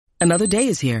Another day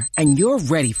is here, and you're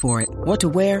ready for it. What to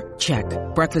wear? Check.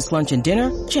 Breakfast, lunch, and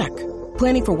dinner? Check.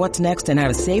 Planning for what's next and how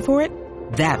to save for it?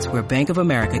 That's where Bank of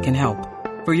America can help.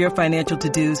 For your financial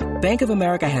to-dos, Bank of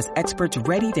America has experts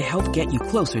ready to help get you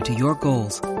closer to your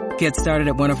goals. Get started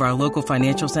at one of our local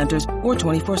financial centers or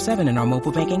 24/7 in our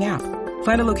mobile banking app.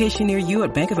 Find a location near you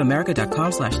at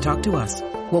bankofamerica.com/talktous.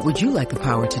 What would you like the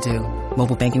power to do?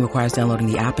 Mobile banking requires downloading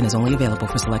the app and is only available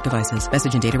for select devices.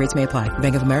 Message and data rates may apply.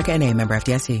 Bank of America NA, member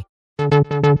FDIC.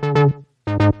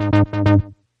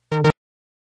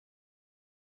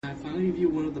 I finally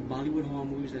reviewed one of the Bollywood horror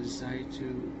movies I decided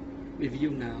to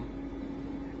review now.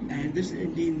 And this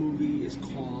Indian movie is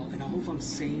called, and I hope I'm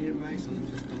saying it right, so let me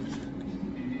just double check.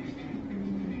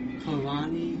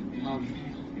 Harani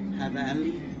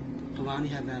Haveli.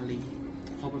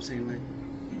 Hope I'm saying it right.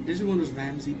 This is one of those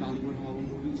Ramsey Bollywood horror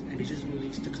movies, and they just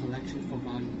released a collection for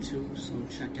Volume 2, so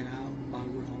check it out,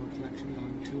 Bollywood Horror Collection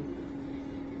Volume 2.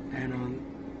 And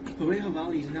Parade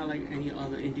Haveli is not like any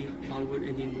other Bollywood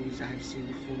Indian movies I have seen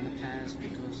before in the past,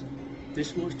 because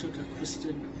this one took a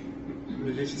twisted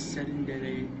religious setting than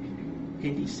a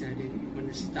Hindi setting when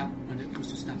it comes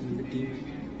to stopping the demon.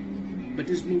 But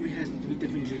this movie has 3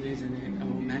 different genres in it: a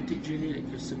romantic genre, like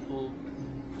your simple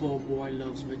poor boy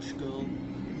loves rich girl;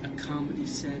 a comedy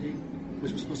setting,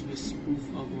 which was supposed to be a spoof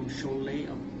of Sholay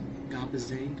of Gabbar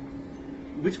Singh,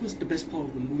 which was the best part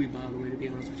of the movie, by the way, to be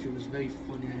honest with you. It was very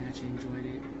funny, I actually enjoyed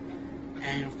it.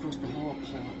 And of course the horror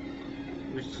part,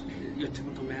 which is your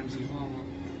typical Ramsey horror,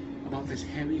 about this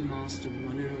hairy monster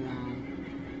running around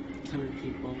killing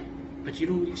people. But you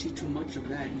don't really see too much of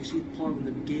that. You see the part in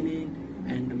the beginning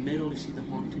and the middle, you see the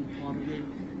haunting part of it,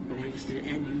 but when you get to the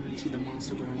end, you really see the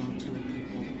monster going around killing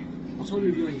people. I'll totally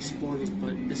review any spoilers,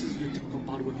 but this is your typical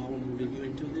Bollywood horror movie. If you're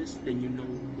into this, then you know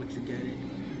what you're getting.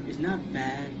 It's not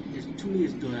bad. To me,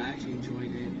 it's good. I actually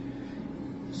enjoyed it.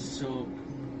 So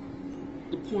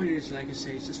the point is, like I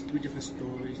say, it's just 3 different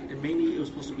stories, and mainly it was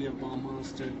supposed to be a bomb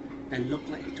monster that looked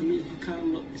like, to me, he kind of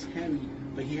looked, it's hairy,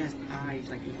 but he has eyes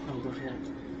like Incredible Hulk.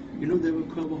 You know, there were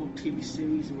Incredible Hulk TV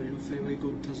series where Lou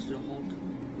Ferrigno turns to the Hulk,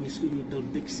 and Bill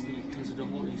Bixby turns to the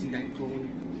Hulk. You see that glowing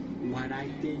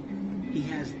wide-eyed thing? He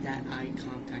has that eye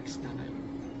contact style.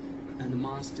 And the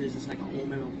monsters is like a old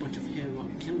man with a bunch of hair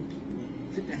killing people.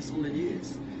 I think that's all it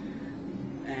is.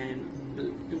 And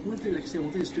the one thing, like I said,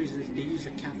 one thing that's strange is they use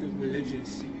the Catholic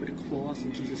religions with a cross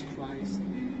and Jesus Christ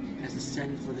as a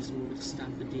setting for this movie to stop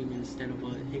the demon instead of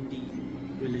a Hindi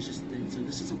religious thing. So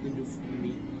this is something new for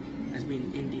me. As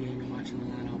being Indian and watching a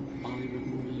lot of Bollywood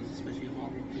movies, especially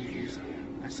horror movies,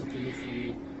 that's something new for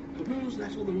me. But pretty much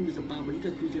that's all the movie's about. But you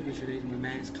got 3 different genres: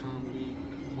 romance, comedy,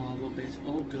 horror, but it's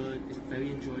all good. It's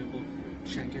very enjoyable.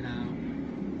 Check it out.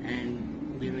 And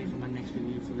be ready for my next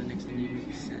review for the next Indian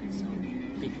movie set. So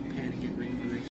be prepared to get ready for it.